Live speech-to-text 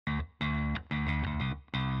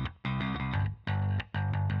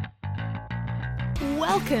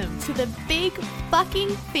Welcome to the Big Fucking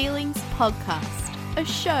Feelings Podcast, a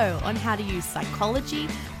show on how to use psychology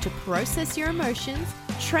to process your emotions,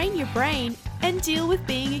 train your brain, and deal with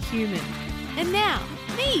being a human. And now,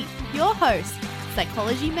 me, your host,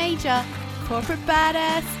 psychology major, corporate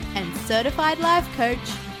badass, and certified life coach,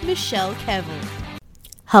 Michelle Kevill.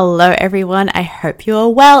 Hello everyone, I hope you are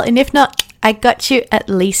well, and if not, I got you, at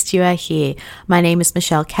least you are here. My name is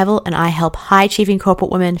Michelle Kevill and I help high-achieving corporate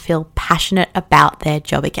women feel passionate about their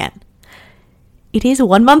job again. It is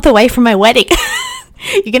 1 month away from my wedding.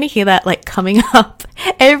 You're going to hear that coming up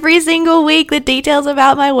every single week, the details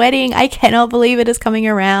about my wedding. I cannot believe it is coming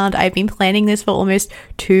around. I've been planning this for almost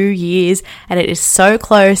 2 years and it is so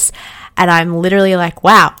close. And I'm literally like,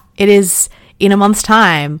 wow, it is in a month's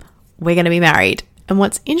time. We're going to be married. And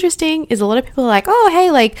what's interesting is a lot of people are like, oh,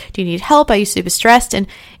 hey, do you need help? Are you super stressed? And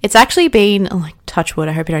it's actually been, touch wood,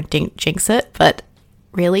 I hope you don't jinx it, but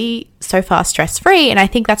really so far stress-free. And I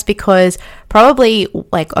think that's because probably,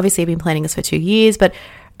 obviously I've been planning this for 2 years, but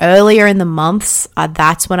earlier in the months,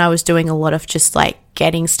 that's when I was doing a lot of just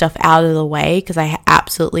getting stuff out of the way, because I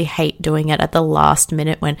absolutely hate doing it at the last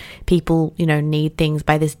minute when people, need things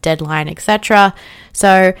by this deadline, etc.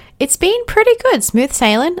 So it's been pretty good, smooth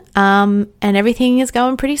sailing, and everything is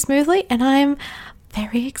going pretty smoothly, and I'm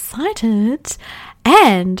very excited.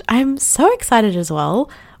 And I'm so excited as well.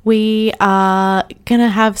 We are going to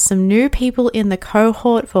have some new people in the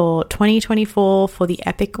cohort for 2024 for the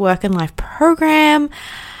Epic Work and Life program.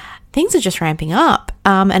 Things are just ramping up.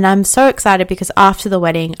 And I'm so excited because after the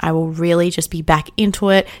wedding, I will really just be back into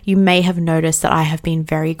it. You may have noticed that I have been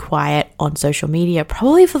very quiet on social media,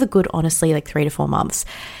 probably for the good, honestly, 3 to 4 months.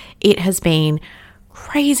 It has been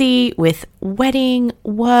crazy with wedding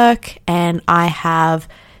work, and I've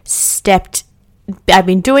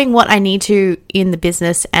been doing what I need to in the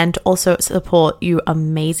business and also support you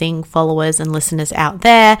amazing followers and listeners out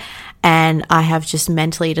there. And I have just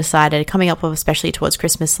mentally decided, coming up with, especially towards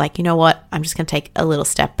Christmas, you know what, I'm just going to take a little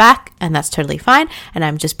step back, and that's totally fine. And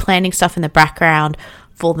I'm just planning stuff in the background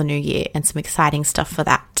for the new year and some exciting stuff for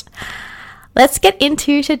that. Let's get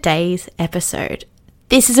into today's episode.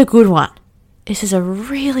 This is a good one. This is a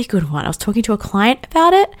really good one. I was talking to a client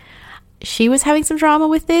about it. She was having some drama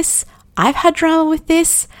with this. I've had drama with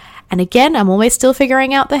this. And again, I'm always still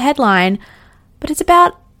figuring out the headline, but it's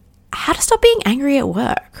about how to stop being angry at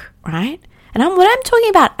work, right? And when I'm talking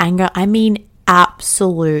about anger, I mean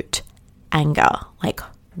absolute anger,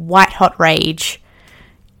 white hot rage,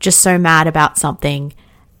 just so mad about something.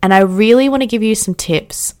 And I really want to give you some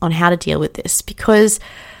tips on how to deal with this, because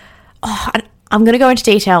I'm going to go into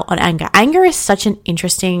detail on anger. Anger is such an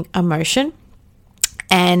interesting emotion,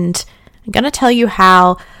 and I'm going to tell you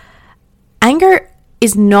how anger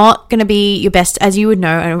is not going to be your best, as you would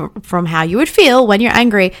know from how you would feel when you're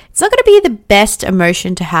angry. It's not going to be the best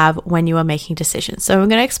emotion to have when you are making decisions. So I'm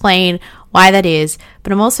going to explain why that is,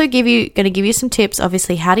 but I'm also going to give you some tips,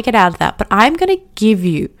 obviously, how to get out of that. But I'm going to give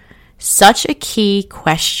you such a key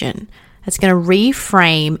question that's going to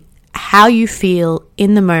reframe how you feel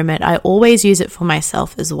in the moment. I always use it for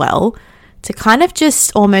myself as well, to kind of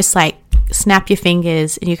just almost snap your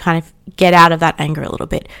fingers and you kind of get out of that anger a little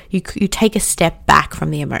bit. You take a step back from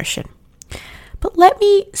the emotion. But let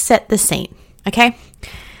me set the scene, okay?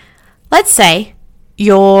 Let's say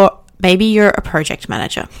maybe you're a project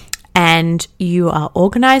manager and you are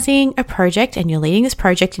organizing a project and you're leading this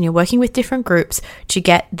project and you're working with different groups to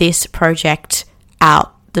get this project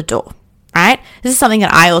out the door, right? This is something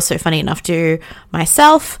that I also, funny enough, do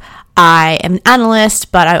myself. I am an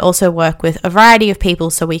analyst, but I also work with a variety of people,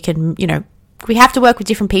 so we can, we have to work with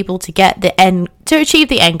different people to get to achieve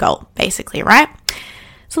the end goal, basically, right?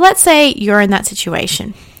 So let's say you're in that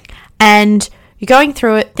situation and you're going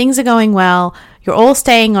through it, things are going well, you're all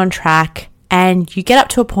staying on track, and you get up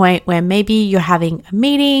to a point where maybe you're having a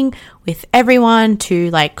meeting with everyone to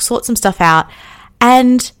sort some stuff out,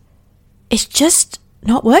 and it's just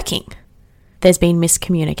not working. There's been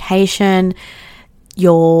miscommunication.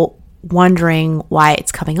 You're wondering why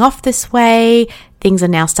it's coming off this way. Things are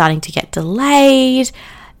now starting to get delayed.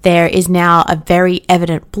 There is now a very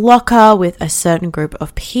evident blocker with a certain group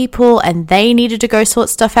of people, and they needed to go sort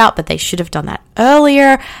stuff out, but they should have done that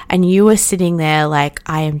earlier. And you were sitting there I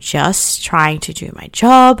am just trying to do my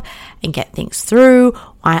job and get things through.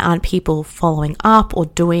 Why aren't people following up or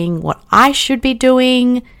doing what I should be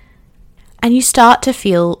doing? And you start to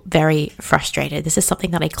feel very frustrated. This is something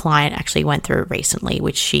that a client actually went through recently,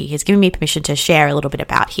 which she has given me permission to share a little bit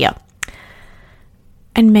about here.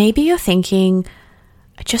 And maybe you're thinking,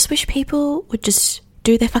 I just wish people would just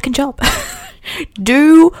do their fucking job.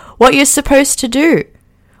 Do what you're supposed to do.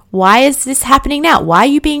 Why is this happening now? Why are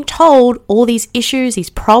you being told all these issues, these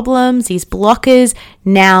problems, these blockers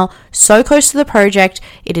now so close to the project?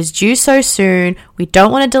 It is due so soon. We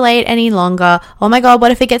don't want to delay it any longer. Oh my God,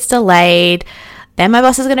 what if it gets delayed? Then my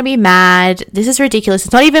boss is going to be mad. This is ridiculous.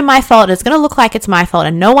 It's not even my fault. It's going to look like it's my fault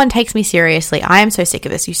and no one takes me seriously. I am so sick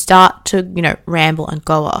of this. You start to, ramble and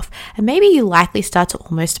go off. And maybe you likely start to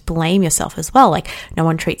almost blame yourself as well. Like, no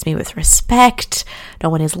one treats me with respect. No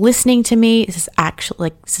one is listening to me. This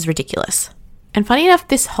is ridiculous. And funny enough,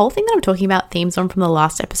 this whole thing that I'm talking about themes on from the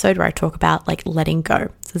last episode where I talk about letting go.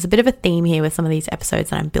 So there's a bit of a theme here with some of these episodes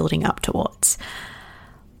that I'm building up towards.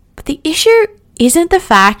 But the issue isn't the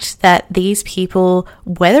fact that these people,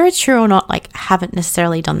 whether it's true or not, haven't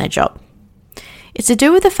necessarily done their job. It's to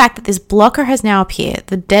do with the fact that this blocker has now appeared,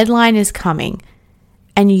 the deadline is coming,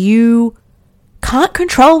 and you can't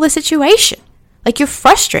control the situation. You're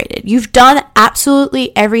frustrated. You've done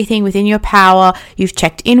absolutely everything within your power. You've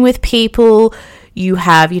checked in with people. You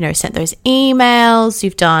have, sent those emails.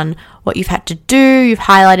 You've done what you've had to do. You've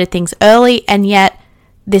highlighted things early, and yet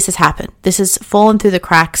this has happened. This has fallen through the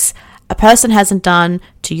cracks. A person hasn't done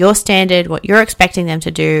to your standard what you're expecting them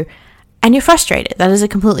to do, and you're frustrated. That is a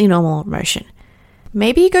completely normal emotion.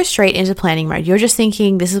 Maybe you go straight into planning mode. You're just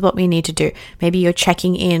thinking, this is what we need to do. Maybe you're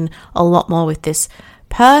checking in a lot more with this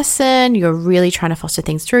person. You're really trying to foster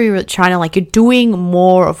things through. You're trying to you're doing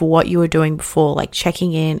more of what you were doing before,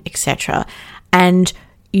 checking in, etc. And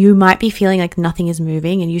you might be feeling like nothing is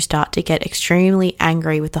moving and you start to get extremely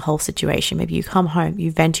angry with the whole situation. Maybe you come home,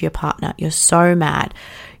 you vent to your partner. You're so mad.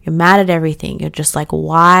 You're mad at everything. You're just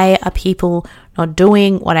why are people not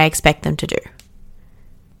doing what I expect them to do?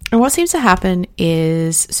 And what seems to happen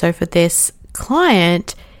is, so for this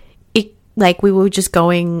client, we were just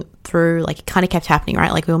going through, it kind of kept happening,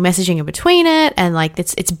 right? We were messaging in between it and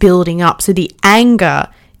it's building up. So the anger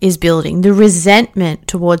is building. The resentment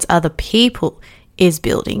towards other people is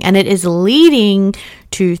building. And it is leading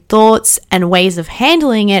to thoughts and ways of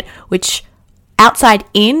handling it, which outside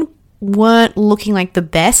in weren't looking like the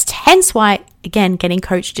best. Hence why, again, getting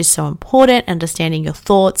coached is so important. Understanding your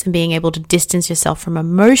thoughts and being able to distance yourself from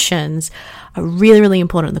emotions are really, really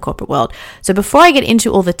important in the corporate world. So before I get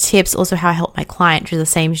into all the tips, also how I help my client, which are the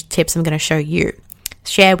same tips I'm going to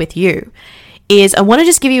share with you, is I want to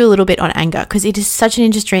just give you a little bit on anger because it is such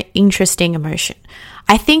an interesting emotion.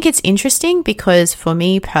 I think it's interesting because for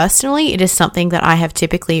me personally, it is something that I have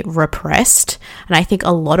typically repressed. And I think a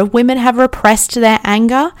lot of women have repressed their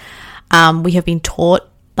anger. We have been taught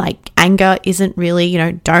anger isn't really,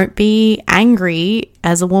 don't be angry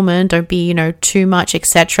as a woman, don't be, too much,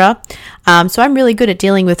 etc. So I'm really good at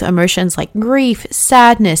dealing with emotions like grief,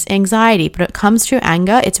 sadness, anxiety. But when it comes to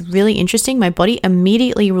anger, it's really interesting. My body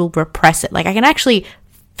immediately will repress it. I can actually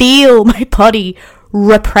feel my body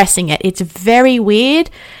repressing it. It's very weird.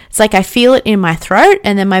 It's I feel it in my throat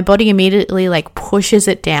and then my body immediately pushes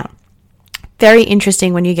it down. Very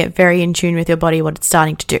interesting when you get very in tune with your body, what it's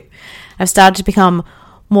starting to do. I've started to become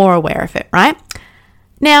more aware of it, right?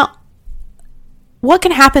 Now, what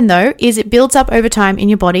can happen though is it builds up over time in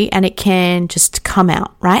your body and it can just come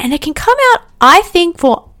out, right? And it can come out, I think,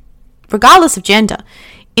 for regardless of gender,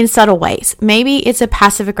 in subtle ways. Maybe it's a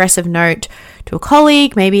passive aggressive note to a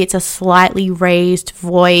colleague. Maybe it's a slightly raised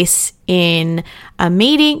voice in a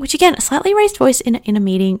meeting, which again, a slightly raised voice in a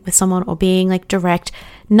meeting with someone or being direct.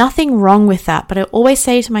 Nothing wrong with that. But I always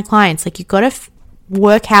say to my clients, you've got to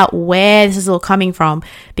work out where this is all coming from,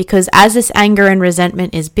 because as this anger and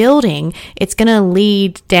resentment is building, it's going to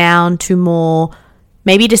lead down to more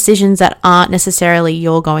maybe decisions that aren't necessarily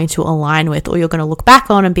you're going to align with, or you're going to look back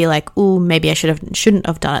on and be ooh, maybe I shouldn't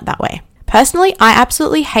have done it that way. Personally, I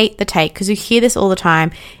absolutely hate the take, because you hear this all the time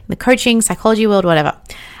in the coaching, psychology world, whatever.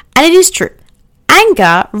 And it is true.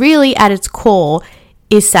 Anger really at its core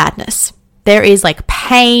is sadness. There is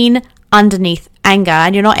pain underneath anger,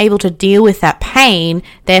 and you're not able to deal with that pain,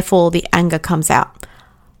 therefore the anger comes out.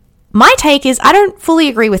 My take is I don't fully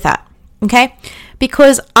agree with that, okay?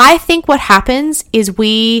 Because I think what happens is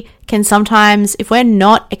we can sometimes, if we're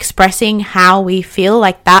not expressing how we feel,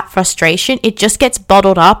 that frustration, it just gets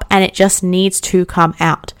bottled up and it just needs to come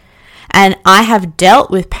out. And I have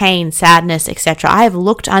dealt with pain, sadness, etc. I have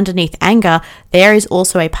looked underneath anger. There is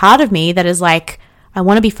also a part of me that is I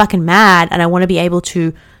want to be fucking mad and I want to be able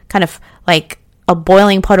to kind of a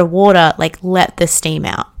boiling pot of water, let the steam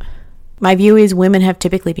out. My view is women have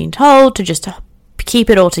typically been told to just keep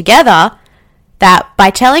it all together, that by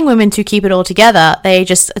telling women to keep it all together,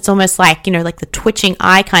 it's almost the twitching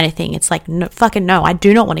eye kind of thing. It's no, fucking no, I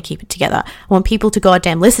do not want to keep it together. I want people to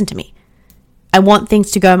goddamn listen to me. I want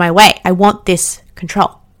things to go my way. I want this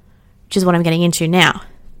control, which is what I'm getting into now.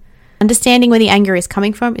 Understanding where the anger is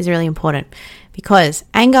coming from is really important, because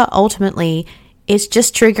anger ultimately is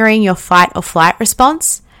just triggering your fight or flight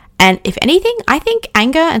response. And if anything, I think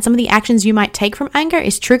anger and some of the actions you might take from anger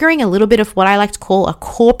is triggering a little bit of what I like to call a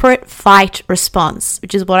corporate fight response,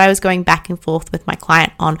 which is what I was going back and forth with my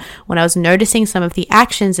client on when I was noticing some of the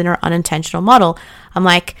actions in her unintentional model. I'm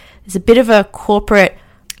like, there's a bit of a corporate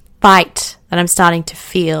fight that I'm starting to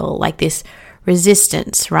feel, like this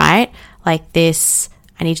resistance, right? Like this,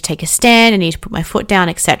 I need to take a stand, I need to put my foot down,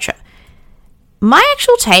 etc. My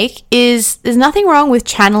actual take is there's nothing wrong with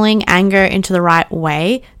channeling anger into the right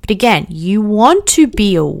way. But again, you want to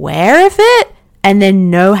be aware of it and then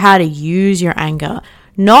know how to use your anger.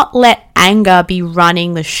 Not let anger be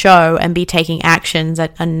running the show and be taking actions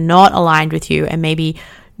that are not aligned with you and maybe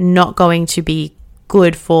not going to be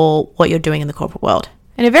good for what you're doing in the corporate world.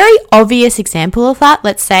 And a very obvious example of that,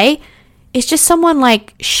 let's say, is just someone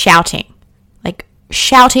like shouting,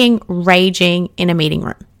 raging in a meeting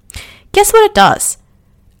room. Guess what it does?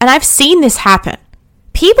 And I've seen this happen.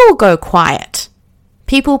 People go quiet.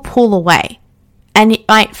 People pull away. And it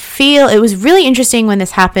might feel, it was really interesting when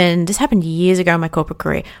this happened. This happened years ago in my corporate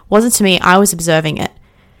career. It wasn't to me, I was observing it.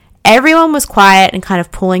 Everyone was quiet and kind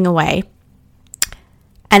of pulling away.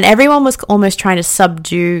 And everyone was almost trying to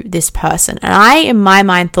subdue this person. And I, in my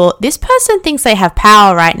mind, thought, this person thinks they have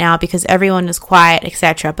power right now because everyone is quiet,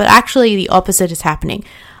 etc. But actually, the opposite is happening.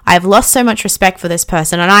 I've lost so much respect for this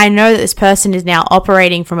person, and I know that this person is now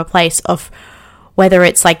operating from a place of whether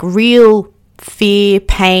it's like real fear,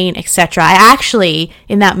 pain, etc. I actually,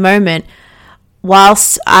 in that moment,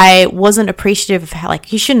 whilst I wasn't appreciative of how, like,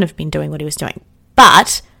 he shouldn't have been doing what he was doing,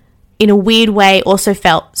 but in a weird way also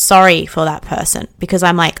felt sorry for that person, because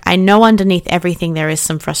I'm like, I know underneath everything there is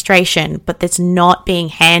some frustration, but it's not being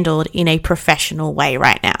handled in a professional way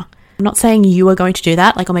right now. I'm not saying you are going to do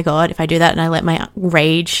that. Like, oh my God, if I do that and I let my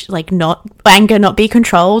rage, anger not be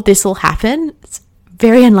controlled, this will happen. It's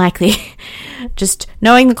very unlikely. Just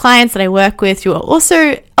knowing the clients that I work with who are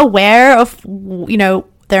also aware of,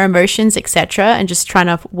 their emotions, etc., and just trying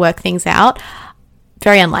to work things out,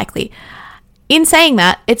 very unlikely. In saying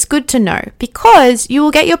that, it's good to know, because you will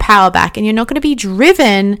get your power back and you're not going to be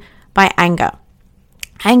driven by anger.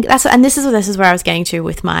 And this is where I was getting to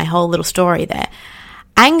with my whole little story there.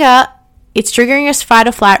 Anger, it's triggering a fight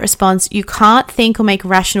or flight response. You can't think or make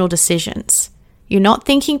rational decisions. You're not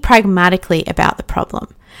thinking pragmatically about the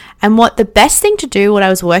problem. And what the best thing to do, what I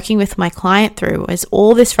was working with my client through, is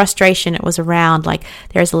all this frustration. It was around like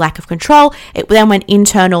there is a lack of control. It then went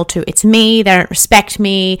internal to it's me, they don't respect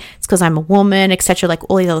me, it's because I'm a woman, etc. Like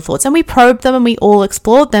all these other thoughts. And we probed them and we all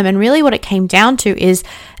explored them. And really what it came down to is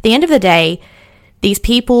at the end of the day, these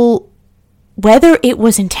people, whether it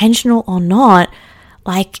was intentional or not,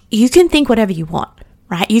 like, you can think whatever you want,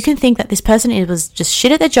 right? You can think that this person was just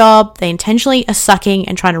shit at their job, they intentionally are sucking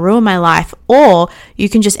and trying to ruin my life, or you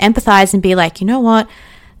can just empathize and be like, you know what,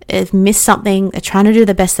 they've missed something, they're trying to do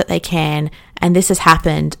the best that they can, and this has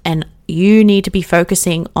happened, and you need to be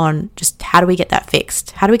focusing on just how do we get that fixed?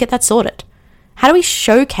 How do we get that sorted? How do we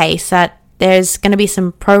showcase that there's going to be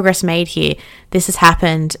some progress made here? This has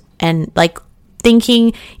happened, and like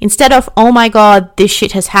thinking, instead of, oh my God, this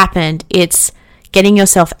shit has happened, it's getting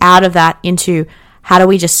yourself out of that into how do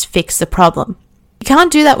we just fix the problem? You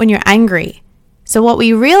can't do that when you're angry. So what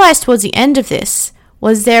we realized towards the end of this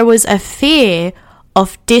was there was a fear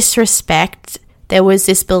of disrespect. There was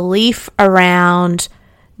this belief around,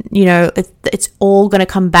 it's all going to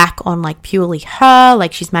come back on like purely her,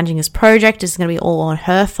 like she's managing this project, it's going to be all on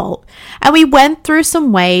her fault. And we went through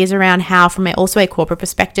some ways around how, from also a corporate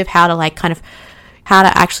perspective, how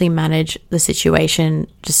to actually manage the situation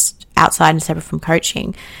just outside and separate from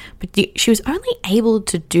coaching. But she was only able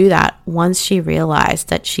to do that once she realized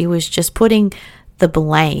that she was just putting the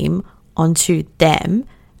blame onto them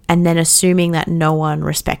and then assuming that no one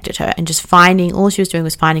respected her, and just all she was doing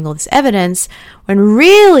was finding all this evidence, when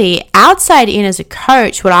really outside in as a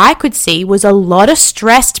coach, what I could see was a lot of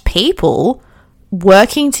stressed people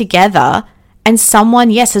working together, and someone,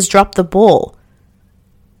 yes, has dropped the ball.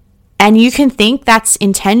 And you can think that's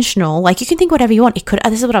intentional. Like, you can think whatever you want.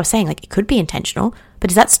 This is what I was saying. Like, it could be intentional. But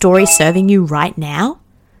is that story serving you right now?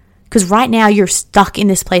 Because right now you're stuck in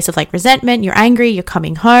this place of like resentment. You're angry. You're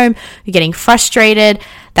coming home. You're getting frustrated.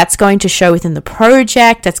 That's going to show within the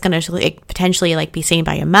project. That's going to potentially like be seen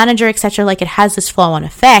by your manager, etc. Like, it has this flow-on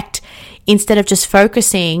effect instead of just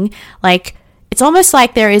focusing. Like, it's almost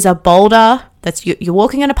like there is a boulder that's you're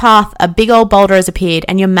walking on a path, a big old boulder has appeared,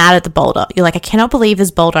 and you're mad at the boulder. You're like, I cannot believe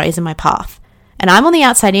this boulder is in my path. And I'm on the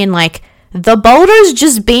outside in like, the boulder's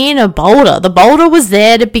just being a boulder. The boulder was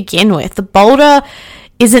there to begin with. The boulder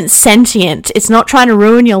isn't sentient. It's not trying to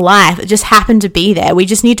ruin your life. It just happened to be there. We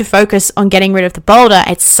just need to focus on getting rid of the boulder.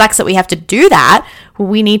 It sucks that we have to do that.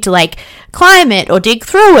 We need to like climb it or dig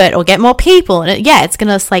through it or get more people. And it's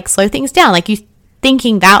going to like slow things down. Like you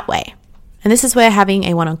thinking that way. And this is where having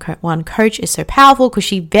a one-on-one coach is so powerful, because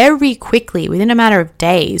she very quickly, within a matter of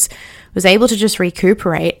days, was able to just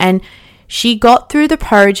recuperate. And she got through the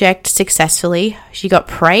project successfully. She got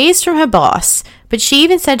praise from her boss, but she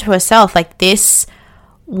even said to herself, like this,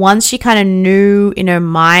 once she kind of knew in her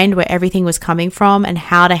mind where everything was coming from and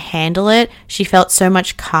how to handle it, she felt so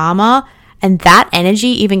much calmer. And that energy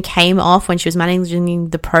even came off when she was managing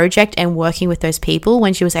the project and working with those people,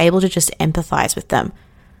 when she was able to just empathize with them.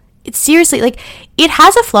 It's seriously, like, it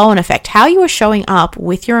has a flow-on effect. How you are showing up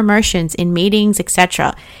with your emotions in meetings,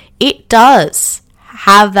 etc., it does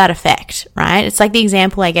have that effect, right? It's like the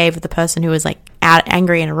example I gave of the person who was like out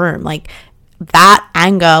angry in a room. Like, that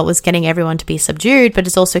anger was getting everyone to be subdued, but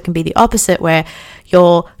it also can be the opposite, where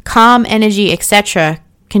your calm energy, etc.,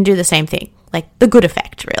 can do the same thing, like the good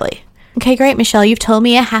effect, really. Okay, great, Michelle, you've told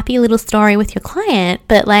me a happy little story with your client,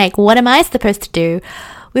 but like, what am I supposed to do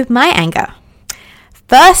with my anger?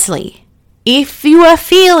 Firstly, if you are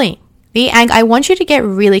feeling the anger, I want you to get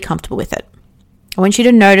really comfortable with it. I want you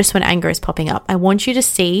to notice when anger is popping up. I want you to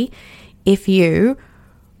see if you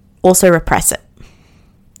also repress it.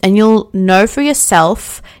 And you'll know for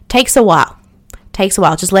yourself. Takes a while.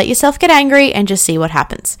 Just let yourself get angry and just see what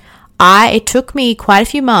happens. It took me quite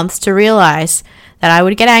a few months to realize that I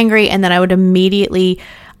would get angry and then I would immediately,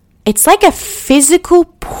 it's like a physical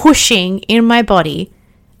pushing in my body.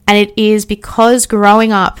 And it is because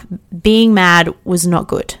growing up, being mad was not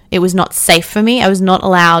good. It was not safe for me. I was not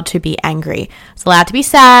allowed to be angry. I was allowed to be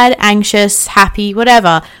sad, anxious, happy,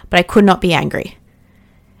 whatever, but I could not be angry.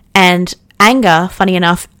 And anger, funny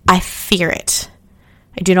enough, I fear it.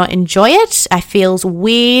 I do not enjoy it. I feel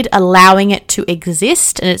weird allowing it to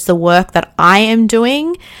exist, and it's the work that I am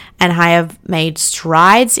doing and I have made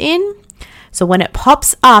strides in. So when it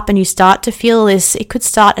pops up and you start to feel this, it could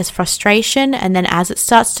start as frustration, and then as it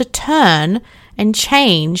starts to turn and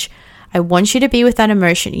change, I want you to be with that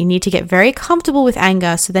emotion. You need to get very comfortable with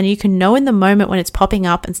anger so then you can know in the moment when it's popping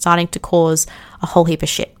up and starting to cause a whole heap of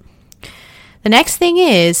shit. The next thing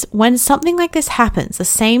is, when something like this happens, the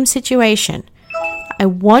same situation, I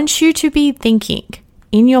want you to be thinking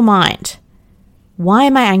in your mind, why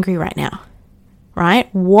am I angry right now?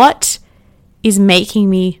 Right? What is making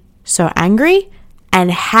me so angry,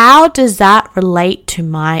 and how does that relate to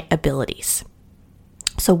my abilities?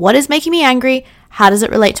 So what is making me angry? How does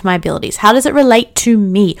it relate to my abilities? How does it relate to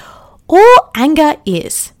me? All anger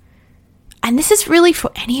is, and this is really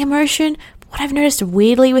for any emotion, but what I've noticed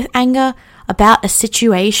weirdly with anger about a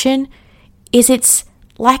situation is it's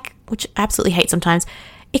like, which I absolutely hate sometimes,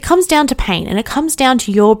 it comes down to pain, and it comes down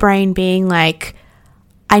to your brain being like,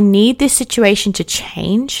 I need this situation to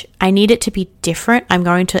change. I need it to be different. I'm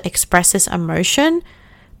going to express this emotion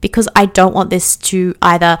because I don't want this to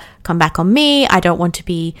either come back on me. I don't want to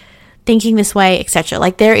be thinking this way, etc.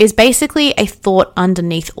 Like, there is basically a thought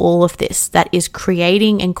underneath all of this that is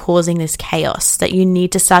creating and causing this chaos that you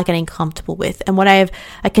need to start getting comfortable with. And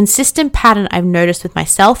a consistent pattern I've noticed with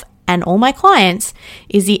myself and all my clients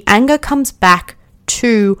is the anger comes back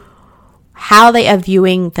to how they are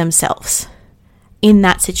viewing themselves in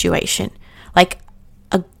that situation. Like,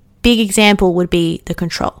 a big example would be the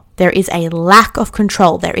control. There is a lack of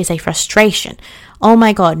control. There is a frustration. Oh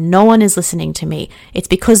my God, no one is listening to me. It's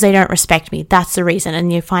because they don't respect me. That's the reason.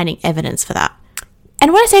 And you're finding evidence for that.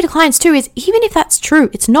 And what I say to clients too is, even if that's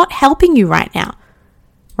true, it's not helping you right now.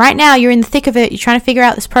 Right now, you're in the thick of it. You're trying to figure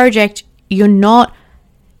out this project.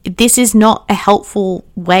 This is not a helpful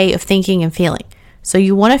way of thinking and feeling. So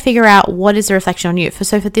you want to figure out what is the reflection on you.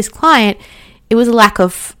 So for this client, it was a lack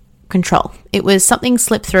of control. It was something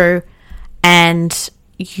slipped through, and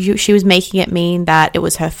she was making it mean that it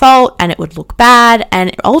was her fault and it would look bad.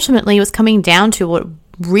 And ultimately, it was coming down to what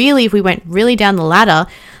really, if we went really down the ladder,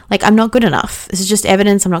 like, I'm not good enough. This is just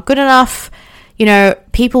evidence I'm not good enough.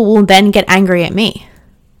 People will then get angry at me.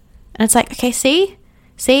 And it's like, okay, see,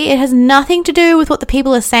 it has nothing to do with what the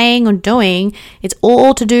people are saying or doing. It's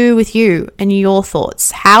all to do with you and your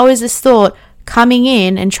thoughts. How is this thought coming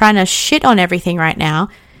in and trying to shit on everything right now,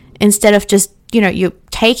 instead of just, you're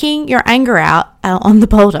taking your anger out on the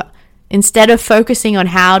boulder, instead of focusing on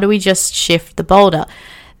how do we just shift the boulder.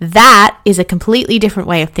 That is a completely different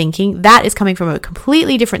way of thinking. That is coming from a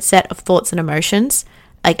completely different set of thoughts and emotions,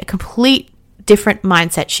 like a complete different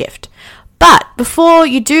mindset shift. But before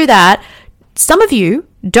you do that, some of you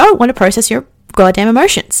don't want to process your goddamn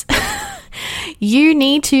emotions. You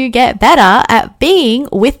need to get better at being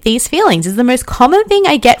with these feelings. It's the most common thing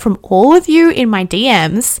I get from all of you in my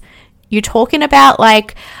DMs. You're talking about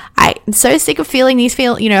like, I'm so sick of feeling these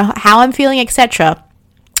how I'm feeling, etc.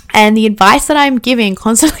 And the advice that I'm giving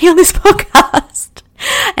constantly on this podcast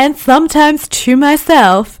and sometimes to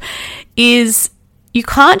myself is you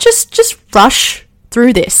can't just rush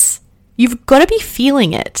through this. You've got to be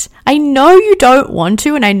feeling it. I know you don't want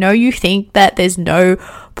to, and I know you think that there's no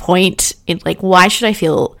point in like, why should I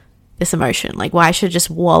feel this emotion? Like, why should I just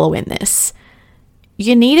wallow in this?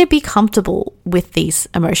 You need to be comfortable with these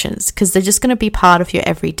emotions because they're just going to be part of your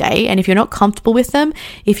everyday. And if you're not comfortable with them,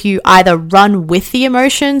 if you either run with the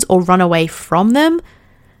emotions or run away from them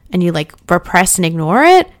and you like repress and ignore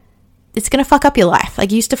it, it's going to fuck up your life.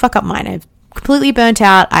 Like, it used to fuck up mine. I've completely burnt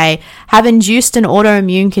out. I have induced an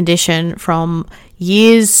autoimmune condition from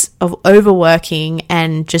years of overworking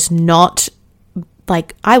and just not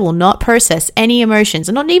like, I will not process any emotions,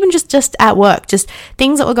 and not even just at work, just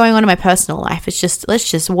things that were going on in my personal life. It's just, let's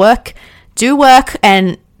just do work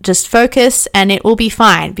and just focus and it will be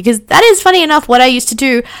fine. Because that is, funny enough, what I used to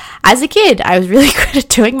do as a kid. I was really good at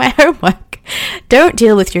doing my homework. Don't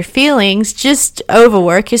deal with your feelings, just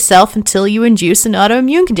overwork yourself until you induce an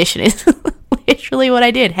autoimmune condition is literally what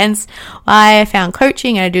I did. Hence why I found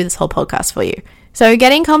coaching and I do this whole podcast for you. So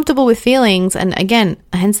getting comfortable with feelings, and again,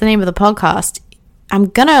 hence the name of the podcast, I'm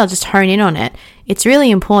gonna just hone in on it. It's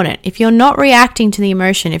really important. If you're not reacting to the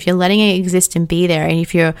emotion, if you're letting it exist and be there, and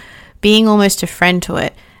if you're being almost a friend to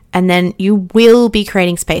it, and then you will be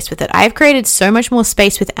creating space with it. I've created so much more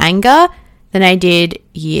space with anger than I did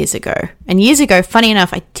years ago. And years ago, funny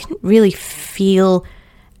enough, I didn't really feel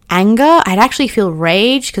anger. I'd actually feel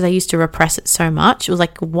rage because I used to repress it so much. It was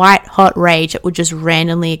like white hot rage that would just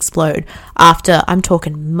randomly explode after, I'm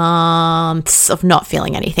talking months of not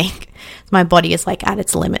feeling anything. My body is like at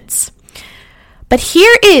its limits. But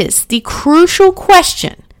here is the crucial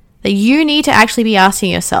question that you need to actually be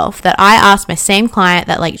asking yourself, that I asked my same client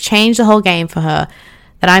that like changed the whole game for her,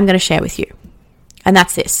 that I'm going to share with you. And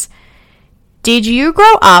that's this. Did you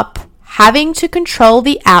grow up having to control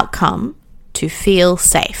the outcome to feel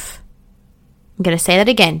safe? I'm going to say that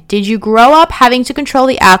again. Did you grow up having to control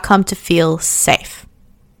the outcome to feel safe?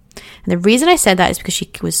 And the reason I said that is because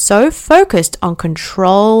she was so focused on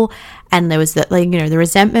control, and there was the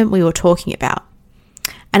resentment we were talking about.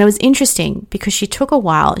 And it was interesting because she took a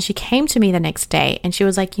while. She came to me the next day and she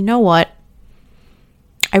was like, you know what?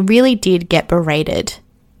 I really did get berated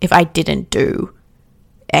if I didn't do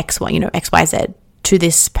XYZ to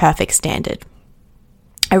this perfect standard.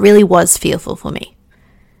 It really was fearful for me.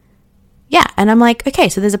 Yeah. And I'm like, okay,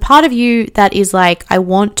 so there's a part of you that is like, I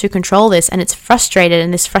want to control this, and it's frustrated,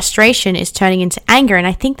 and this frustration is turning into anger. And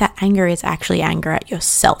I think that anger is actually anger at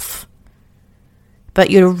yourself, but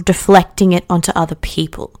you're deflecting it onto other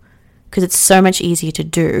people because it's so much easier to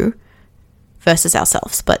do versus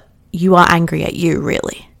ourselves. But you are angry at you,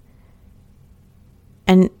 really.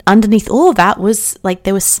 And underneath all of that was like,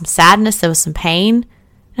 there was some sadness, there was some pain.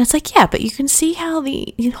 And it's like, yeah, but you can see how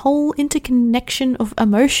the whole interconnection of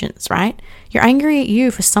emotions, right? You're angry at you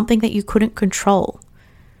for something that you couldn't control.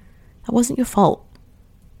 That wasn't your fault.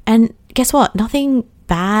 And guess what? Nothing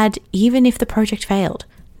bad, even if the project failed,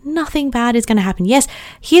 nothing bad is going to happen. Yes,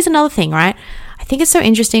 here's another thing, right? I think it's so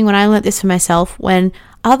interesting when I learned this for myself. When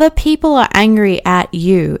other people are angry at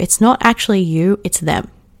you, it's not actually you, it's them.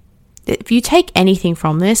 If you take anything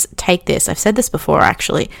from this, take this. I've said this before,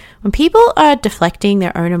 actually. When people are deflecting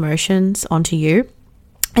their own emotions onto you,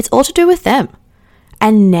 it's all to do with them.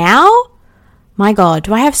 And now, my God,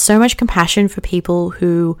 do I have so much compassion for people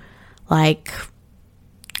who like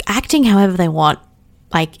acting however they want,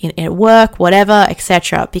 like at work, whatever,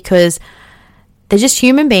 etc. Because they're just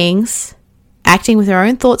human beings acting with their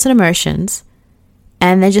own thoughts and emotions,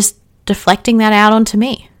 and they're just deflecting that out onto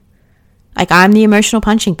me. Like, I'm the emotional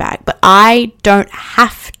punching bag, but I don't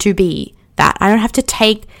have to be that. I don't have to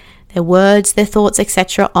take their words, their thoughts,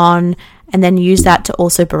 etc. on and then use that to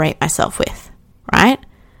also berate myself with, right?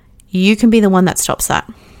 You can be the one that stops that.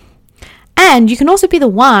 And you can also be the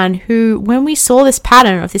one who, when we saw this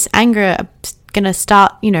pattern of this anger going to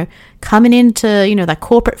start, coming into, that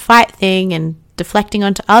corporate fight thing and deflecting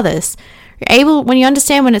onto others, you're able, when you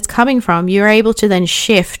understand when it's coming from, you're able to then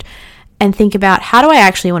shift and think about, how do I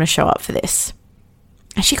actually want to show up for this?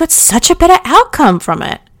 And she got such a better outcome from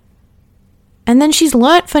it. And then she's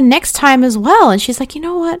learnt for next time as well. And she's like, you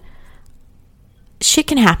know what? Shit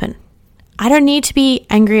can happen. I don't need to be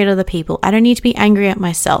angry at other people. I don't need to be angry at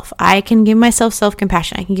myself. I can give myself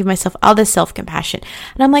self-compassion. I can give myself other self-compassion.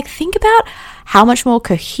 And I'm like, think about how much more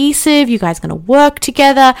cohesive you guys are going to work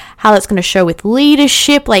together, how that's going to show with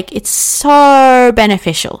leadership. Like, it's so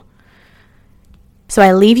beneficial. So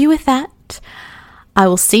I leave you with that. I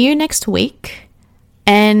will see you next week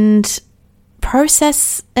and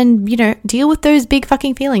process and, deal with those big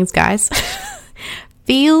fucking feelings, guys.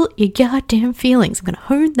 Feel your goddamn feelings. I'm going to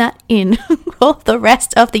hone that in for the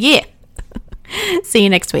rest of the year. See you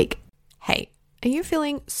next week. Hey, are you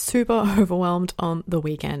feeling super overwhelmed on the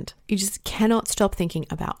weekend? You just cannot stop thinking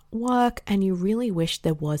about work and you really wish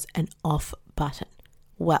there was an off button.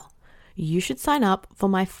 Well, you should sign up for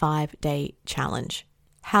my 5-day challenge.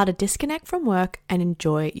 How to disconnect from work and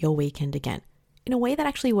enjoy your weekend again in a way that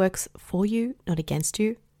actually works for you, not against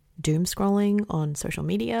you. Doom scrolling on social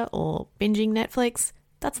media or binging Netflix,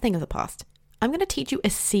 that's a thing of the past. I'm going to teach you a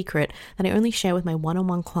secret that I only share with my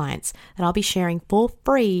one-on-one clients that I'll be sharing for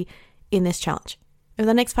free in this challenge. Over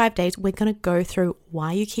the next 5 days, we're going to go through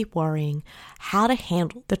why you keep worrying, how to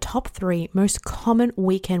handle the top 3 most common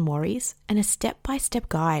weekend worries, and a step-by-step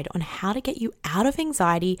guide on how to get you out of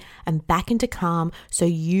anxiety and back into calm so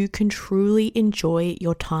you can truly enjoy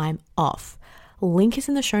your time off. Link is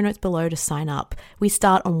in the show notes below to sign up. We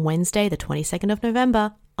start on Wednesday, the 22nd of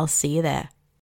November. I'll see you there.